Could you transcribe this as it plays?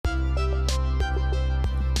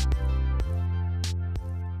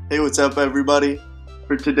Hey, what's up, everybody?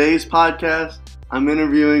 For today's podcast, I'm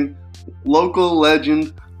interviewing local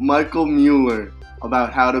legend Michael Mueller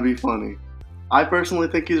about how to be funny. I personally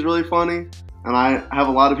think he's really funny, and I have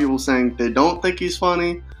a lot of people saying they don't think he's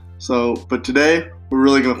funny. But today, we're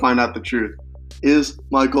really going to find out the truth. Is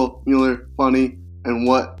Michael Mueller funny, and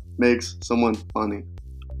what makes someone funny?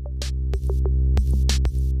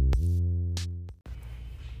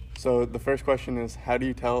 So the first question is, how do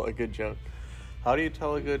you tell a good joke? How do you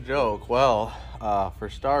tell a good joke? Well, for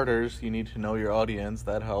starters, you need to know your audience.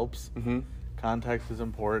 That helps. Context is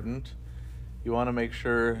important. You want to make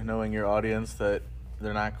sure, knowing your audience, that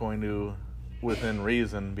they're not going to, within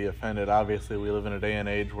reason, be offended. Obviously, we live in a day and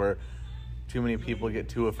age where too many people get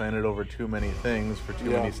too offended over too many things for too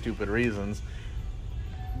many stupid reasons.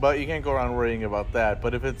 But you can't go around worrying about that.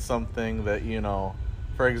 But if it's something that,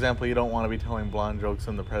 for example, you don't want to be telling blonde jokes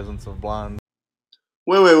in the presence of blondes.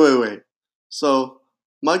 Wait. So,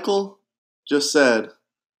 Michael just said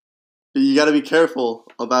that you got to be careful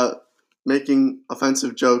about making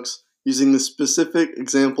offensive jokes using the specific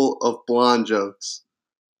example of blonde jokes.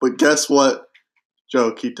 But guess what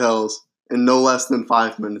joke he tells in no less than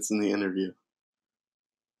 5 minutes in the interview?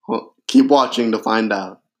 Well, keep watching to find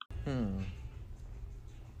out.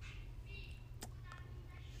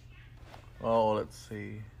 Well, let's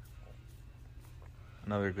see.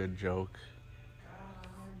 Another good joke.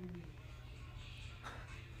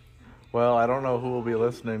 Well, I don't know who will be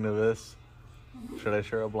listening to this. Should I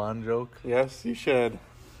share a blonde joke? Yes, you should.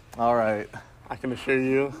 All right. I can assure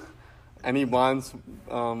you, any blondes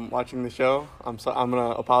watching the show, I'm going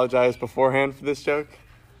to apologize beforehand for this joke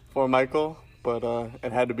for Michael, but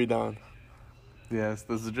it had to be done. Yes,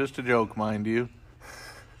 this is just a joke, mind you.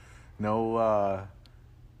 No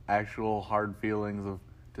actual hard feelings of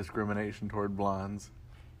discrimination toward blondes.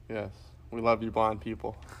 Yes, we love you blonde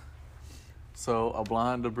people. So a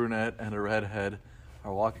blonde, a brunette, and a redhead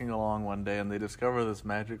are walking along one day, and they discover this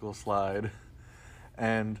magical slide.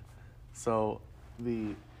 And so the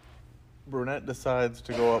brunette decides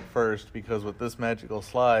to go up first because with this magical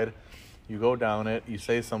slide, you go down it, you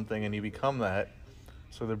say something, and you become that.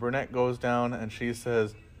 So the brunette goes down, and she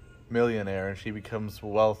says millionaire, and she becomes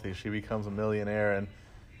wealthy. She becomes a millionaire and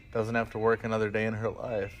doesn't have to work another day in her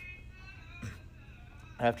life.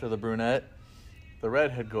 After the brunette, the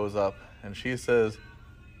redhead goes up, and she says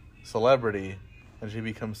celebrity, and she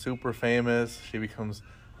becomes super famous. She becomes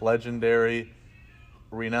legendary,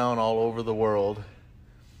 renowned all over the world.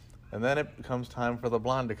 And then it becomes time for the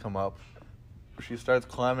blonde to come up. She starts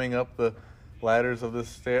climbing up the ladders of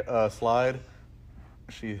this slide.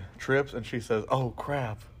 She trips, and she says, "Oh,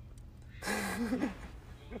 crap."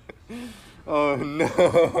 Oh, no.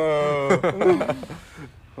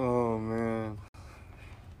 Oh, man.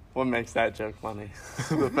 What makes that joke funny?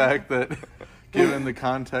 The fact that, given the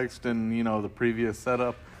context and, the previous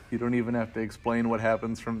setup, you don't even have to explain what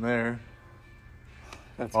happens from there.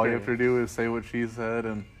 That's All great. you have to do is say what she said,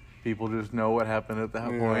 and people just know what happened at that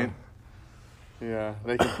point. Yeah,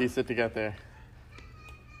 they can piece it together.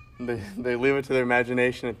 They leave it to their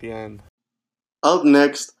imagination at the end. Up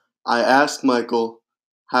next, I asked Michael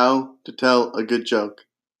how to tell a good joke.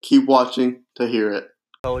 Keep watching to hear it.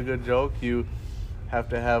 Tell a good joke, you have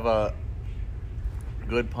to have a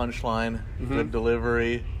good punchline, good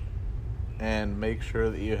delivery, and make sure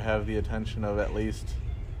that you have the attention of at least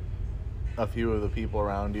a few of the people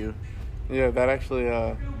around you. Yeah, that actually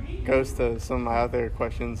goes to some of my other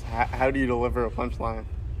questions. How do you deliver a punchline?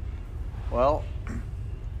 Well,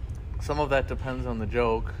 some of that depends on the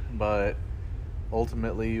joke, but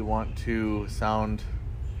ultimately you want to sound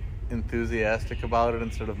enthusiastic about it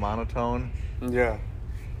instead of monotone. Yeah.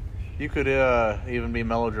 You could even be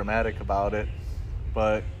melodramatic about it,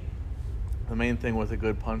 but the main thing with a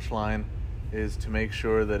good punchline is to make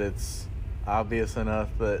sure that it's obvious enough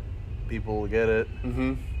that people will get it.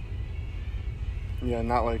 Yeah,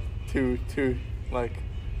 not like too like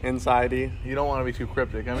inside-y. You don't want to be too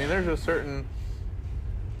cryptic. I mean, there's a certain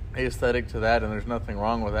aesthetic to that, and there's nothing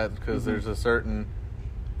wrong with that because there's a certain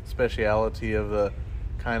speciality of the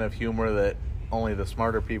kind of humor that only the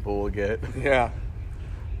smarter people will get. Yeah.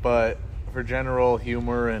 But for general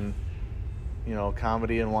humor and,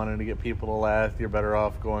 comedy and wanting to get people to laugh, you're better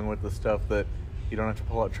off going with the stuff that you don't have to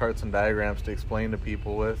pull out charts and diagrams to explain to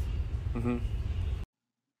people with.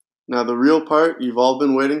 Now, the real part you've all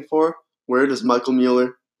been waiting for, where does Michael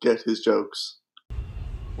Mueller get his jokes?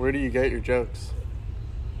 Where do you get your jokes?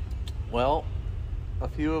 Well, a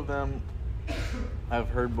few of them I've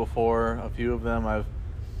heard before. A few of them I've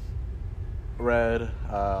read.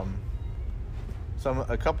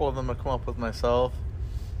 A couple of them I've come up with myself.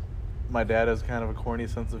 my dad has kind of a corny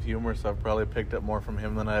sense of humor, so I've probably picked up more from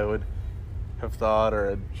him than I would have thought.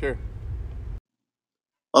 Sure.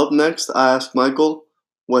 Up next, I ask Michael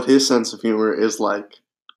what his sense of humor is like.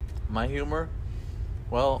 My humor?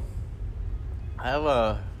 Well, I have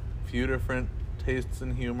a few different tastes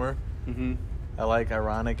in humor. Mm-hmm. I like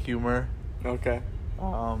ironic humor. Okay.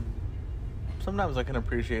 Sometimes I can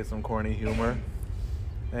appreciate some corny humor.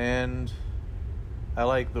 And I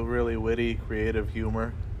like the really witty, creative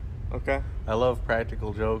humor. Okay. I love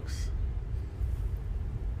practical jokes.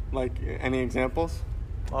 Like, any examples?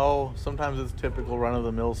 Oh, sometimes it's typical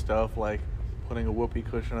run-of-the-mill stuff, like putting a whoopee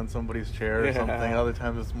cushion on somebody's chair or something. Other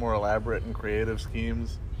times it's more elaborate and creative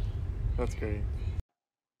schemes. That's great.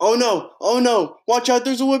 Oh no, watch out,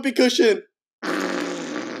 there's a whoopee cushion! That's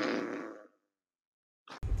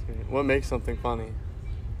great. What makes something funny?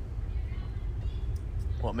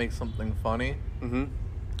 What makes something funny? Mm-hmm.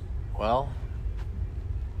 Well,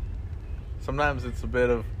 sometimes it's a bit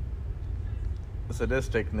of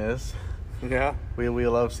sadisticness. Yeah. We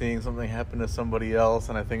love seeing something happen to somebody else,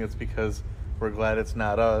 and I think it's because we're glad it's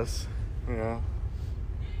not us. Yeah.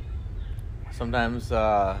 Sometimes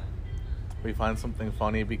we find something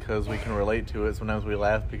funny because we can relate to it. Sometimes we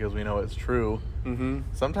laugh because we know it's true. Mm-hmm.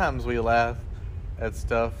 Sometimes we laugh at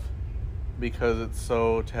stuff because it's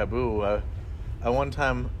so taboo. I one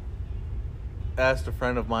time asked a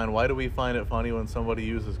friend of mine, why do we find it funny when somebody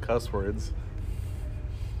uses cuss words?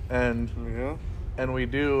 And we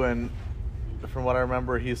do, and from what I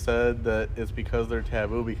remember, he said that it's because they're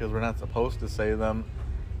taboo, because we're not supposed to say them.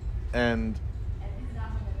 And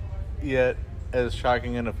yet, as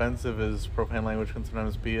shocking and offensive as profane language can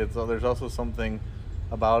sometimes be, there's also something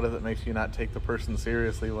about it that makes you not take the person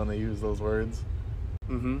seriously when they use those words.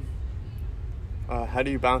 Mm-hmm. How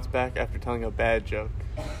do you bounce back after telling a bad joke?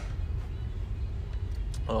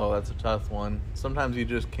 Oh, that's a tough one. Sometimes you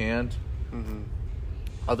just can't. Mm-hmm.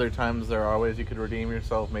 Other times there are ways you could redeem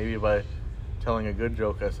yourself, maybe by telling a good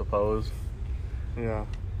joke, I suppose. Yeah.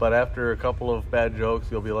 But after a couple of bad jokes,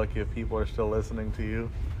 you'll be lucky if people are still listening to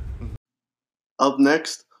you. Up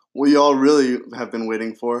next, what you all really have been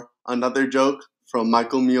waiting for, another joke from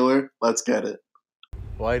Michael Mueller. Let's get it.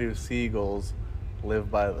 Why do seagulls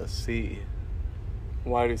live by the sea?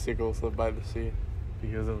 Why do seagulls live by the sea?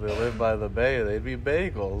 Because if they lived by the bay, they'd be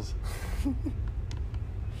bagels.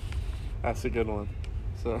 That's a good one.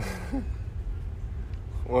 So,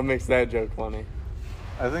 what makes that joke funny?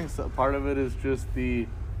 I think part of it is just the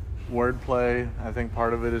wordplay. I think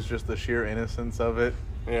part of it is just the sheer innocence of it.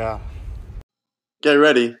 Yeah. Get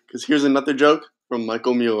ready, because here's another joke from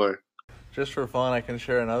Michael Mueller. Just for fun, I can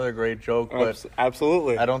share another great joke, but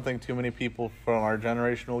absolutely. I don't think too many people from our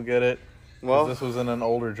generation will get it. Well, this was in an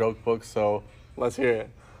older joke book, so let's hear it.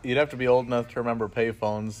 You'd have to be old enough to remember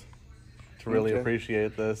payphones to really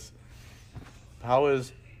appreciate this. How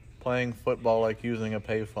is playing football like using a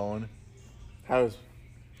payphone? How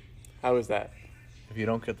is that? If you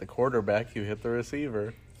don't get the quarterback, you hit the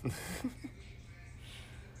receiver.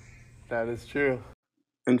 That is true.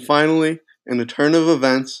 And finally, in a turn of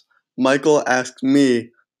events, Michael asked me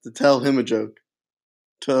to tell him a joke,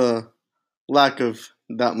 to lack of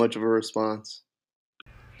that much of a response.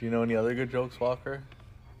 Do you know any other good jokes, Walker?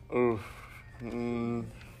 Oof.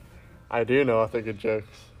 I do know other good jokes.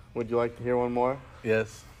 Would you like to hear one more?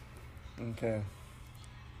 Yes. Okay.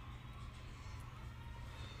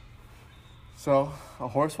 So, a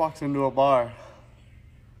horse walks into a bar,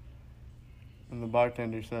 and the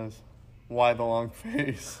bartender says, "Why the long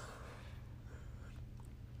face?"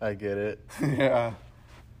 I get it. Yeah.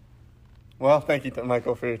 Well, thank you,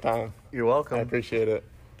 Michael, for your time. You're welcome. I appreciate it.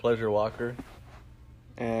 Pleasure, Walker.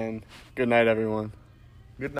 And good night, everyone.